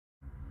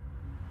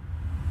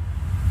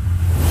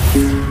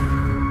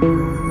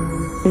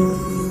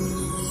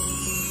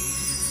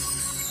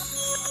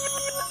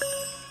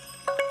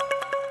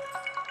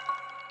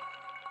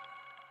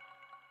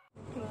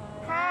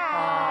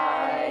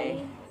Hi!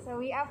 So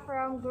we are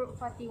from Group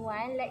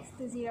 41,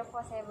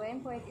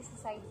 LAX2047, Poetic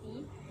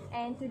Society,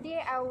 and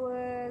today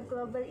our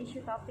global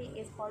issue topic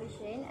is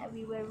pollution.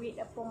 We will read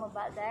a poem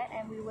about that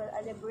and we will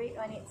elaborate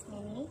on its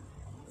meaning.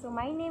 So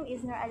my name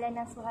is Nur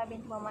Alana Suha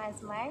binti Muhammad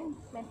Azman,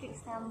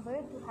 matrix number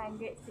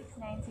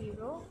 200,690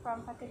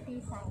 from Faculty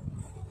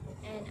Science.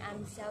 And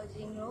I'm Xiao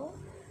Jingro.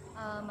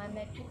 My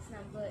matrix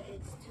number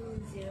is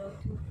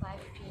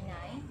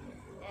 202539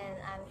 and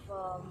I'm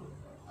from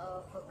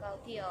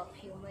Faculty of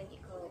Human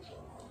Ecology.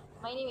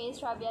 My name is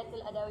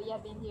Rabiatul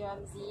Adawiyah binti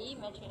Ramzi,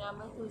 matric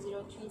number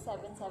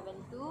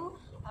 203772.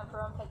 I'm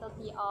from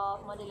Faculty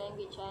of Modern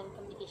Language and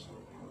Communication.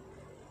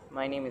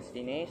 My name is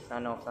Dinesh,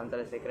 son of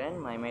Santala Sekran.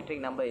 My matric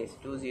number is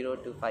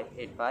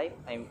 202585.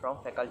 I am from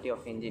Faculty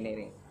of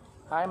Engineering.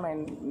 Hi, my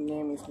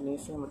name is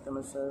Nisin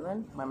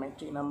Muttamaselvan. My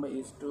matric number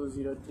is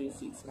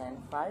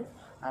 203695.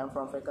 I am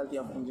from Faculty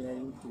of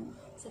Engineering 2.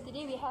 So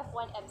today we have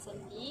one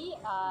absentee.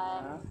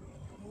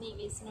 Name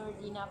is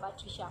Nurdina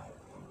Batrisha.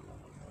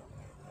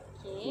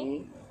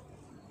 Okay.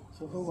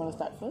 So who gonna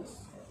start first?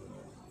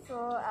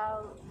 So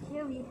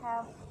here we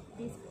have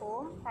this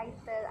poem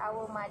titled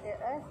Our Mother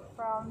Earth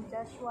from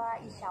Joshua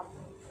Isham.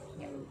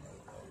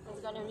 Who's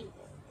gonna read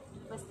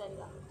the first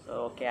stanza? So,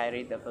 okay, I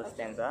read the first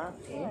stanza.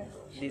 Sure.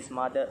 This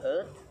Mother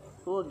Earth,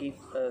 who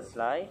gives us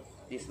life,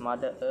 this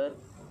Mother Earth,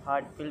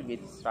 heart filled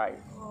with strife.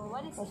 Oh,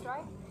 what is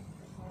strife?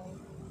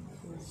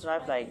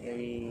 Strife like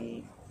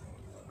we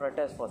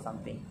protest for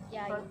something.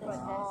 Yeah, you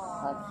protest.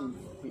 Happy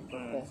with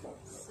protest.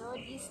 So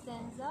this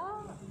stanza,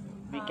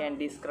 We can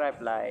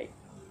describe like,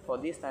 for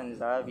this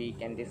stanza, we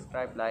can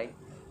describe like,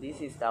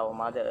 this is our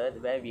Mother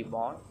Earth, where we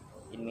born.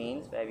 It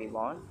means where we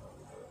born.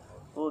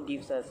 Who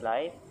gives us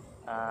life?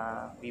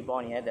 We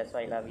born here, that's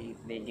why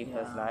they give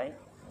us life.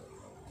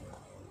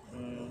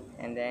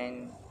 And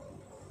then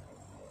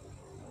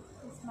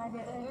This Mother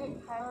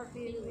Earth, heart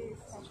filled with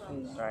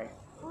strife. right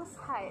Whose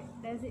heart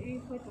does it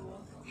refer to?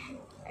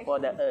 for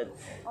the earth.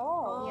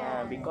 Oh,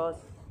 yeah. Because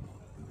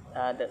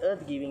the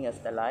earth giving us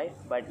the life,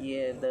 but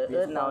here the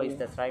earth now is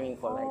the striving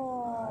for life.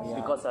 Oh,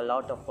 Because a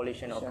lot of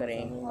pollution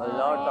occurring, a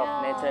lot of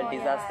natural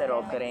disaster that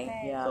occurring.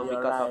 makes sense. Yeah, So you're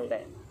because right. of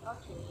that.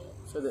 okay.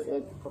 So the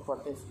earth for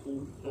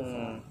protesting.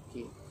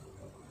 Okay.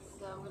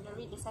 So I'm gonna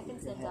read the second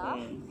stanza.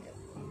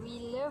 We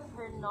love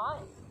her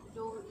not,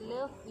 though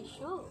love we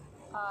should.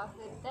 Her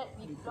that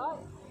we plot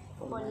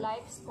for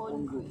life's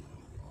own good.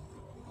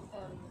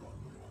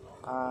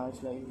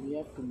 It's like we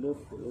have to love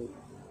the earth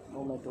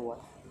no matter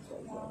what. It's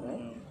like that,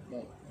 right?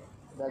 Like,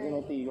 doesn't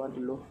matter you want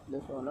to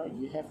love or not,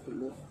 you have to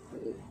love the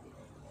earth.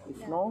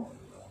 If no,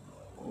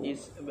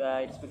 It's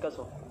because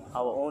of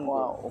our own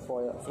good.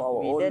 for our If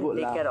own we don't good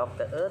take lah. care of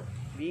the earth,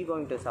 we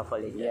going to suffer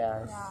later.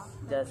 Yes.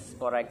 Just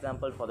for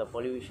example, for the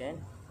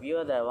pollution, we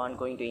are the one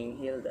going to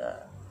inhale the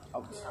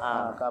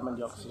Carbon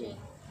dioxide.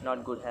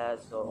 not good air.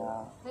 So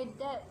Yeah. Her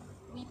that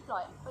we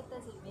plot. What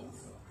does it mean?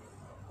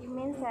 It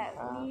means that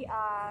we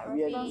are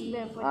we are-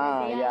 responsible for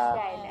the yeah.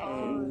 damage done.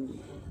 Actually,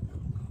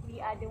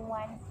 we are the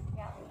ones.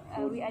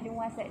 We are the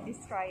ones that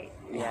destroy it.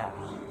 yeah.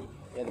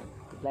 Yeah,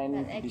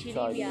 planning But to actually,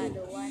 destroy we are it.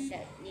 the ones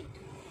that need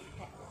to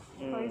protect.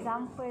 For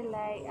example,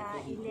 like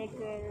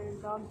illegal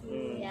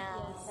logging. Yeah.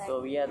 like-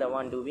 So we are the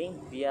one doing.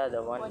 We are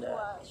the one. One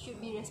who should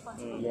be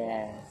responsible.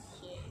 Yes.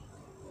 Okay.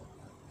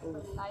 For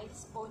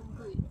life's own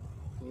good.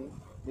 Okay.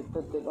 The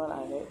third one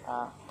I had,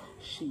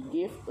 she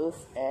gave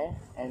us air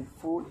and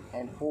food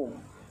and home.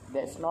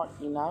 That's not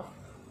enough.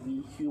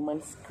 We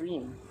humans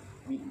scream.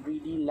 With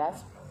greedy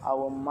lust,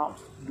 our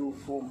mouths do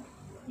foam.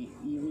 With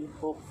evil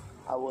hope,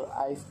 our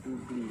eyes do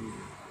gleam.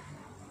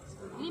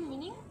 So gleam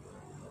meaning?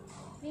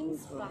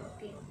 Means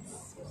sparkling.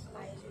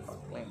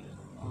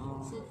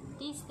 So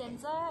this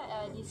stanza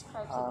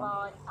describes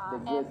about the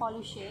air good-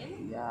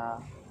 pollution. Yeah,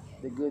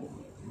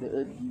 the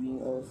earth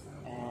giving us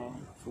air,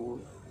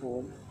 food,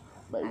 home,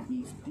 but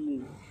we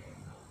still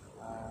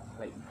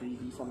like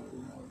greedy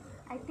something.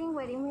 I think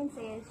what it means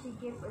is she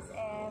gave us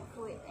air,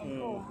 food, and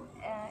home,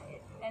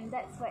 and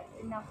that's what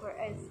enough for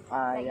us,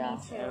 like Yeah.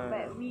 nature.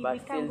 But we but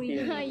can't still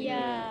really. feel-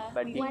 Yeah.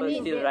 But We people want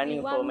still it-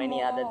 running we for want many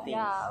more. other things.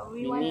 Yeah,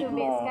 we We want need to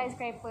build more.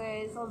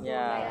 skyscrapers, although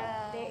Yeah.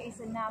 like there is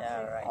enough Yeah,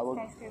 right. Our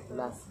skyscrapers.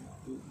 last,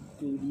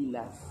 greedy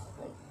lust,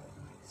 like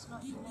It's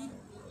not enough.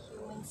 We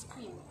humans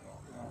scream.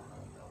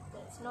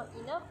 That's not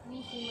enough. We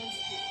humans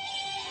scream.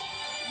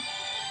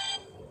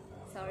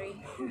 Sorry.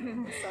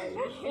 Sorry.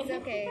 It's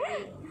okay.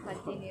 We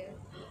continue.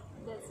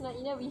 That's not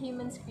enough. We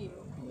humans scream.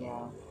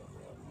 yeah.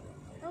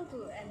 How to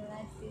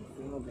analyze this?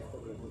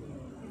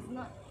 It's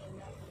not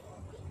enough.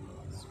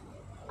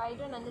 I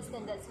don't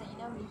understand. That's not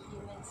enough. We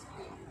humans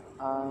scream.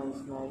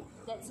 It's like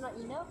That's not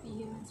enough. We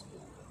humans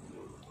scream.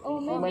 Oh,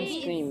 Human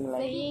maybe scream, it's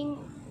like- saying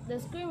the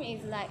scream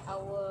is like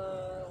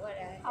our what?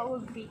 Our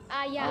greed.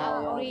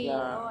 Our greed,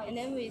 yeah. and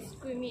then we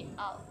scream it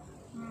out.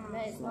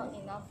 That is not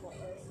enough for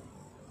us.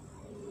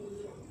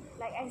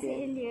 Like I said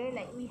earlier,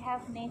 like we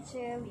have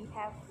nature, we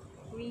have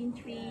green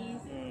trees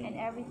and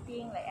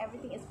everything. Like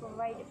everything is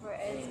provided for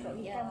us, but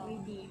we become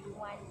greedy. We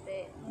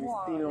wanted We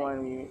more. still like,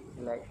 want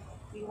like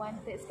we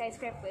wanted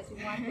skyscrapers,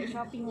 we wanted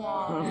shopping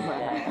malls.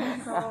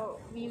 So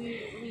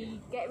we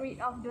get rid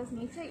of those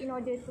nature in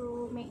order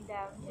to make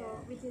them. So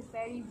which is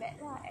very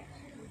bad lah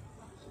actually.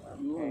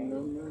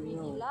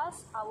 Greedy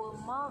last, our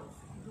mouths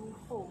do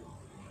foam.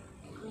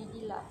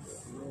 Greedy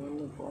last.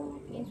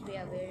 Means we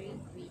are very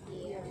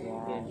greedy.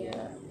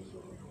 Yeah.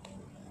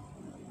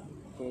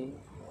 Okay.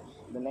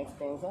 The next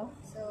stanza.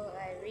 So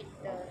I read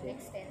the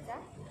next stanza.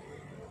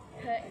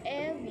 Her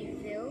air we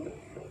fill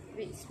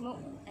with smoke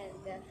and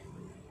death.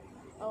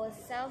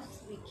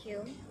 Ourselves we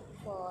kill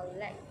for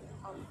lack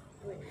of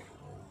breath.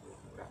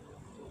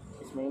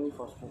 It's mainly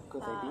for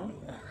smokers, I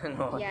think.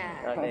 No,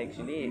 Yeah. not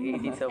actually.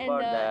 It's And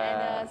about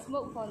the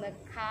smoke from the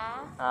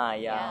car.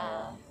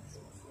 yeah.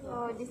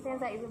 So this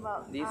stanza is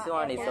about This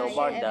one is air about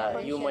pollution. the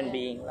pollution. human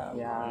being lah.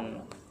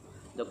 Yeah.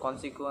 The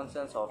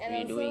consequences of And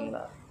we doing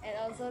lah.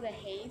 also the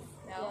haze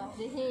now.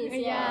 The haze,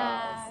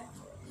 Yeah.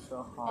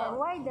 So And hard.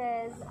 why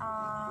does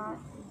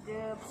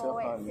the So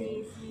poet hard,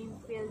 says we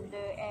fill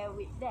the air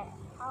with death?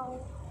 How?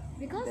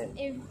 Because That-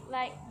 if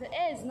like the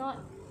air is not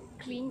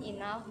clean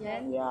enough,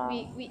 then Yeah.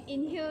 we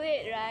inhale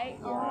it, right?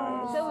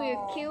 Yeah. So we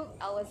will kill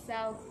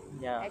ourselves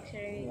Yeah.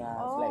 actually.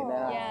 Yeah, it's like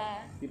that. Yeah.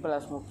 People are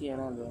smoking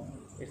and all.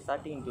 It's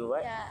starting to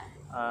what?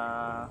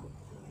 Yeah.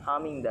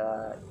 Harming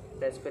the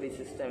respiratory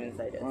system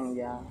inside us.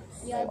 Yeah.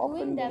 You are Like doing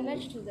open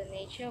damage to the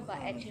nature, but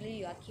actually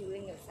you are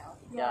killing yourself.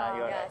 Yeah,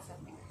 you're Yeah, right.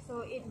 something.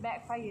 So it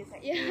backfires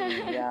actually.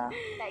 Yeah. Yeah.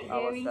 Like the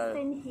Ourselves.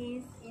 recent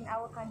haze in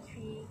our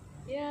country,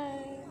 Yeah.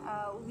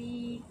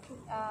 we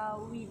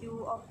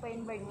do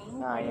open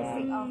burning Ah, for the yeah.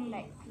 sake of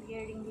like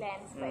clearing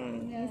lands, but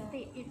Yeah.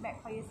 instead it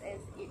backfires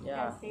as it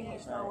Yeah. does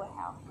damage to Right. our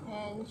health.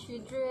 And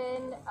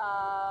children,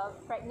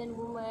 pregnant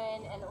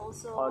women, and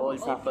also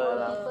Old people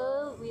lah.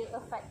 people will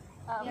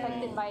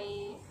affected by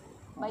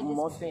this.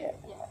 Mostly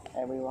Yeah.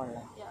 everyone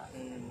lah. Yeah.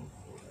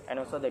 And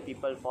also the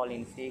people fall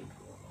in sick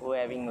who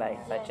having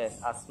like such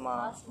as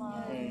asthma.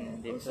 Asthma.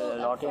 There's Also a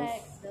lot of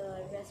affects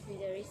the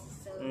respiratory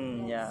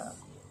system. yeah.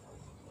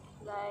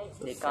 Like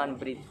They can't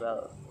breathe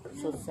well.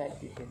 So sad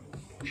people.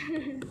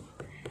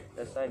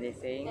 That's why they're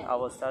saying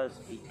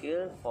ourselves we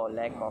kill for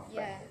lack of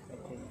Yeah.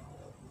 Okay.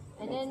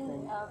 and then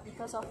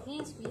because of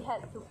this we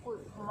had to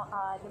put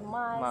the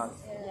mask.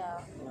 Mask. Yeah.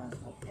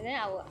 And then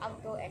our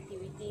outdoor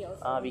activity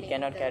also. We make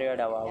cannot the- carry out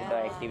our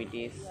outdoor Yeah.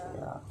 activities.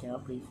 Yeah.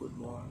 Cannot play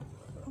football.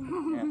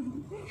 Yeah.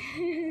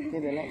 Okay,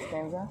 the next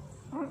stanza.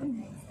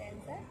 Next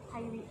stanza.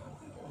 I read.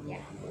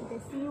 Yeah. The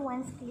sea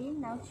once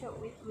clean, now choked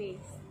with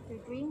waves. To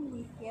drink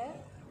we fear,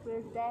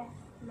 will death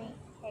make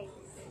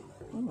haste.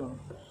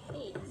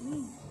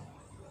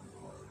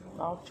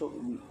 Now choke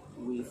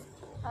with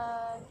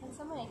Can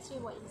someone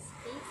explain what is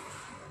haze?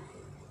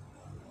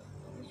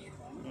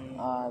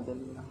 the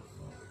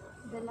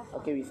The last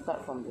okay, we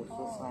start from the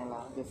first line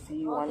lah. The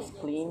sea once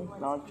clean,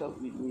 now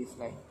choked with waste.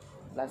 Like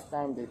last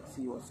time the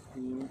sea was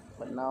clean,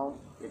 but now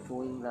we're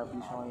throwing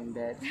rubbish on in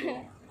that. So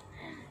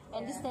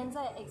And this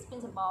stanza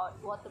explains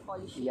about water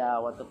pollution. yeah,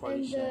 water And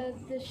pollution.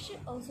 the ship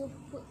also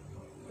put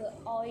the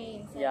oil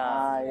inside.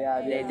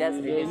 Yeah. They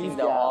just releasing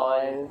the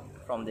oil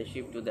from the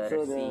ship to the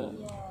So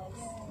sea.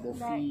 the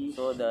fish.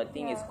 So the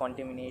thing is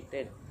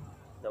contaminated.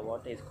 The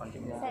water is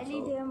contaminated. sadly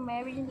So, the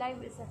marine life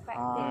is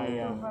affected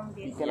yeah. from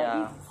You this. cannot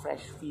Yeah. eat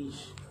fresh fish.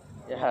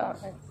 yeah.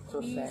 So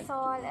We sad.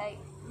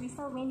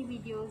 saw many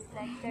videos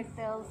like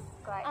turtles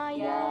got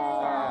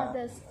Yeah.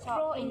 The chopped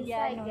straw in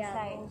inside their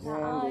their nose. nose.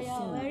 Yeah, the Yeah,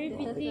 sea. very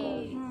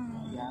pity.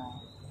 Yeah.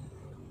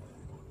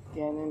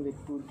 Okay, and then the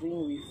to drink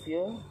we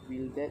fear,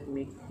 will that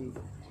make it?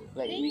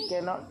 Like we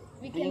cannot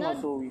drink cannot-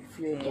 also, we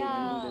fear to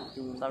Yeah. drink the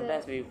thing.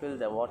 Sometimes we feel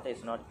the water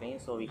is not clean,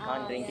 so we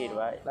can't drink it,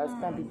 right? Last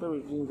time people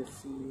will drink the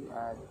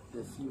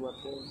sea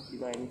water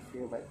without any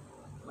fear, but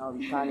now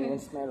we can't even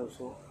smell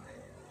also.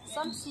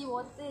 Some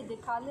seawater, the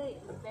color is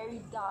very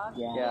dark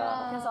Yeah.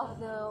 Yeah. because of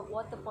the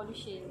water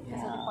pollution,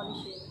 because of the Yeah.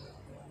 pollution.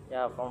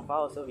 Yeah, from far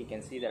also we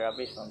can see the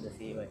rubbish from the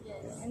sea, right?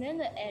 Yes. And then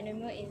the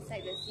animal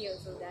inside the sea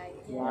also die.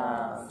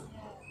 Yeah.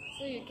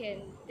 So you can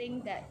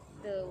think that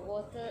the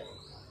water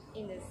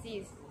in the sea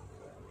is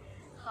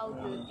how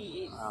dirty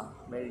it is.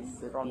 Very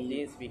From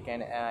dirty. this we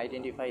can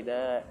identify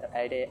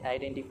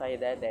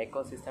that the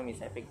ecosystem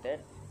is affected,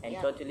 and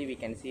Yeah. totally we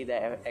can see the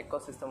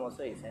ecosystem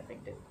also is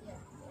affected.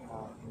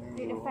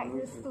 It affects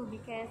us too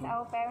because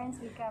our parents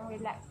become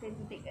reluctant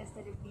to take us to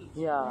the beach.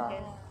 Yeah.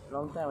 Because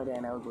Long time already I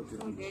never go to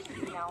the so beach.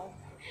 dirty now.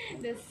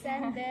 The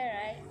sand there,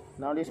 right?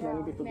 Nowadays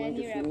many people going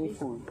to Many swimming rubbish.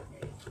 pool.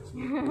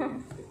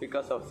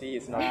 Because of sea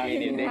is not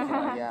clean in it.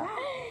 Yeah.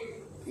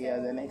 Yeah,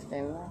 the next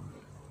time lah.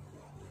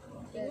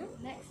 The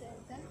next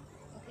sentence.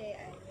 Okay,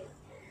 I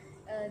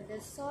read. The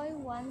soil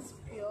once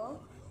pure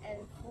and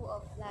full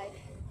of life,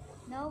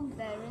 now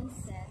barren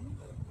sand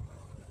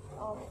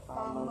of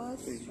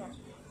farmers' Farmers' strife.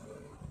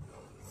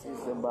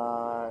 It's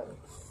about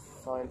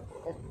soil,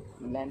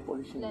 land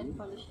pollution. Land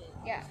pollution.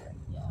 Yeah.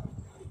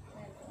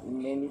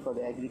 Mainly for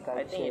the agriculture.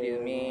 I think it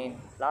is me.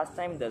 Last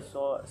time the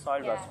soil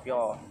was Yeah.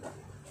 pure.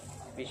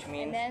 which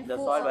means then the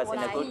full soil of was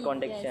in a good life.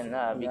 condition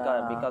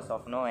Yes. because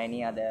of no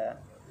any other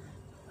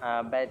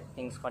bad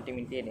things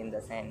contaminated in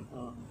the sand.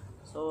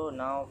 So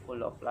now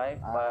full of life,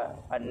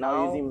 but now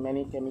now using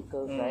many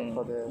chemicals, right,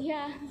 for the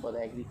Yeah. for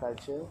the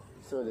agriculture,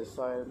 so the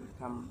soil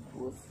become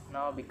worse.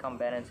 now become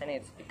balanced and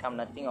it's become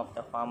nothing of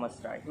the farmers,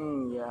 right?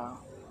 Yeah.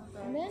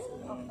 And then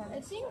I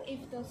think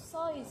if the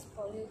soil is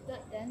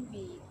polluted, then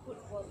we put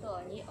water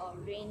on it or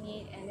rain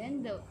it, and then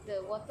the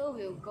water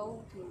will go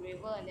to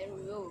river, and then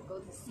river will go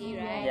to sea,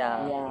 right?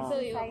 Yeah. Yeah. So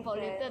it will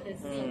pollute the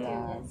sea too.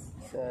 Yeah.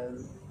 So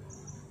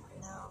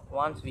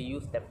Once we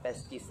use the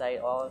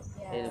pesticide, all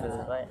it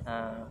will right.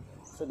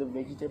 so the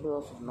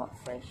vegetables is not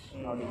fresh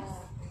nowadays.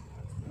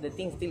 The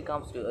thing still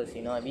comes to us,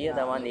 we are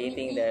the one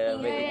eating the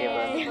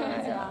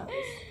vegetables.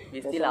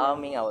 We still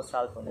harming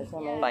ourselves only, That's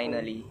why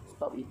finally.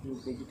 Stop eating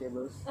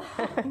vegetables.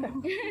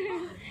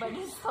 But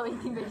just stop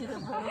eating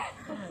vegetables.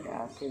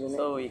 Yeah. Okay. The next.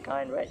 So we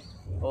can't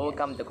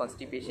overcome the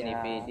constipation if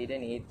Yeah. we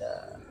didn't eat the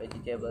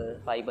vegetable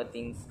fiber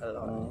things a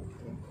lot.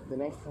 Okay. The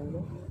next one.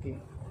 Okay.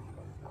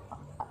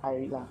 I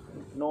read lah.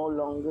 No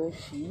longer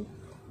she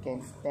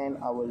can stand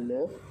our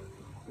love.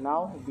 Now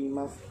we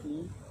must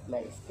flee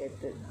like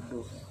scattered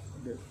doves.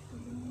 The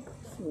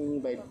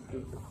meaning by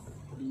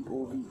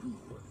DOVE.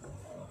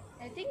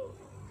 I think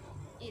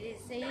it is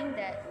saying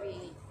that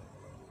we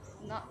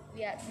do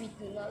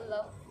not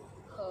love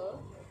her,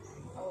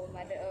 our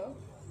Mother Earth,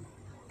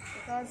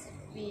 because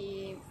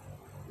we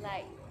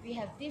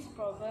have this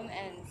problem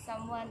and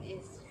someone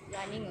is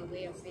running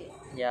away of it.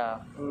 Yeah.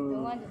 We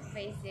don't want to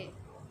face it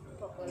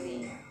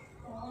properly,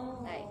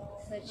 like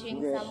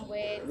searching Yes.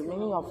 somewhere The to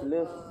meaning of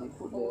love, we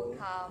put hold the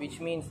calm. Which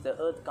means the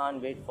earth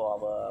can't wait for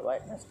our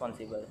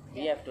responsible.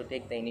 We have to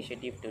take the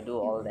initiative to do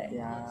all that.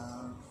 yeah.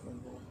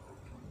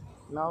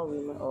 Now we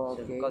So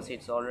okay. because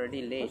it's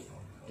already late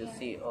to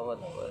see over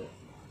the world.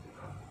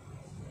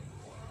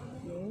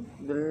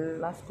 The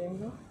last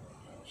stanza.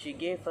 She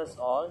gave us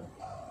all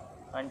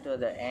until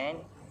the end.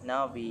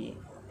 Now we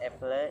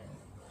apply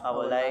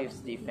our lives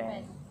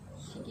defend.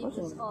 She gives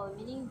us all,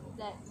 meaning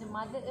that the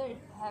Mother Earth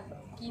have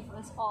give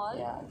us all.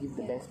 Yeah, give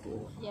the best to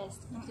us. Yes,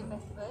 give the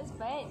best to us,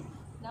 but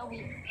now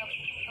we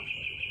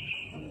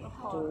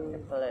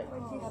Apply.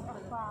 Which is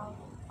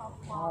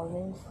How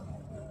means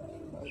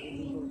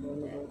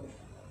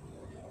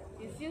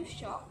You feel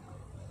shocked,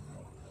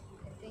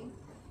 I think.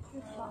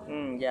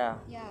 Yeah.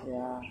 Yeah.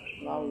 yeah.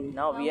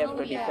 Now we have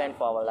to Yeah. defend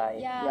for our life.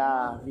 Yeah.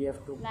 Yeah, we have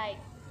to Like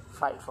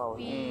fight for our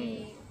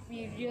life.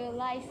 we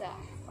realize yeah,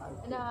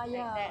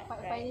 that,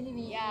 right? finally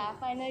we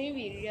finally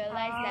we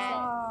realize that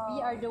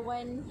we are the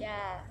one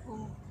yeah.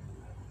 who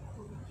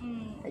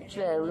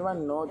Actually,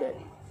 everyone know that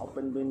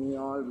open burning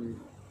all will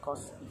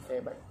cause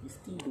effect, but we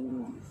still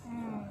doing this.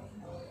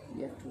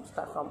 We have to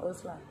start from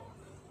us lah.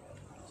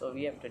 So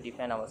we have to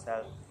defend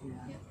ourselves.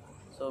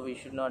 So we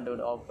should not do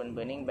the open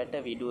burning.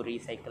 Better we do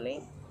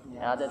recycling.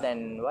 Other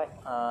than what?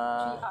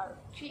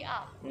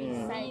 3R.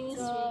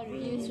 reuse,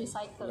 reuse,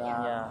 recycle.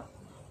 Yeah. Yeah.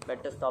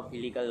 Better stop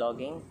illegal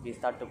logging. We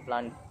start to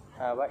plant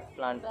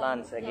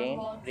plants again.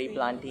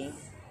 Replanting,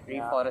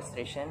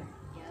 reforestation.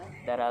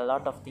 Yeah. There are a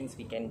lot of things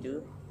we can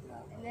do.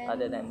 And then,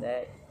 Other than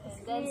that,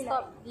 Then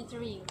stop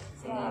littering.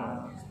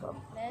 Stop.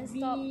 then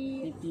stop.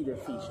 Pity the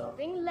fish. I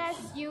think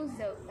let's use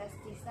the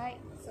pesticide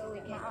so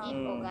we can eat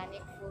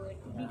organic food.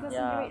 be Yeah.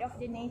 considerate of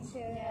the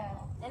nature. Yeah.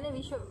 And then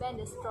we should ban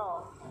the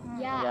straw.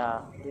 Yeah.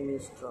 yeah. Drink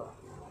this straw.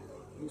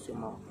 Use your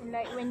mouth.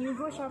 Like when you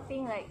go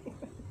shopping, like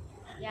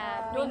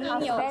Yeah. don't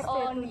Bringing your better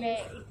own to use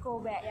bag. eco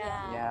bag.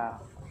 Yeah. Yeah.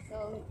 So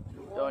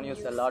Don't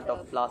use a lot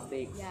of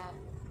plastics. Yeah.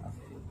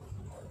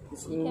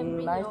 It's You can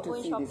bring nice your to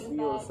own see this shopping view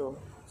bag. also.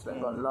 It's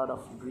like got a lot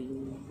of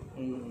green.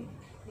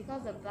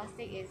 Because the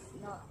plastic is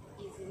not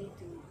easily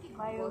to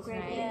decompose, right?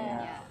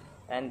 Biodegradable.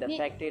 Yeah. And the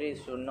factories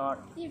should not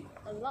Need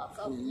a lot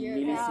of years.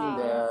 Releasing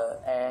the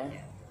air.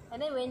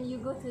 And then when you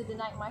go to the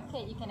night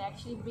market, you can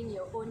actually bring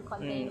your own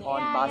container.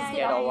 on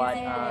basket or what.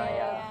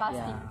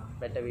 Plastic.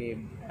 Better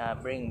we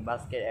bring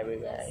basket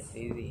everywhere. It's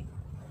easy.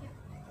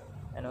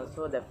 And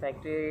also the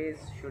factories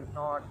should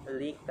not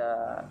leak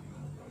the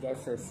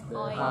Gases, the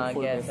Oil.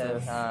 harmful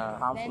gases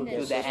harmful Then the to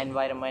gases. the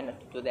environment,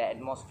 to the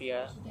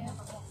atmosphere.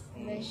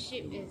 The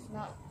ship is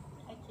not.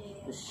 Okay.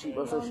 The ship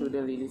also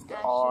shouldn't release the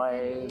shouldn't oil,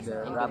 release the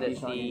Into the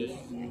rubbish on the sea.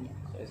 sea.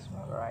 So it's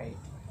not right.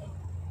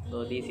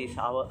 So this is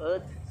our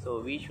earth,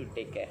 so we should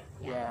take care.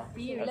 Yeah.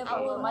 We Our love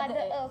our Mother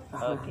mother.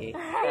 Earth. Okay.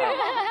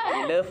 We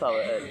love our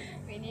earth.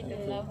 We need to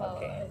love our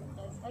Okay. Earth.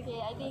 Yes. Okay,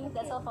 I think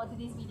that's all for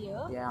today's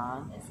video.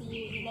 Yeah. And see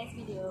you in the next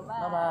video.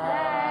 Bye. Bye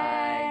bye.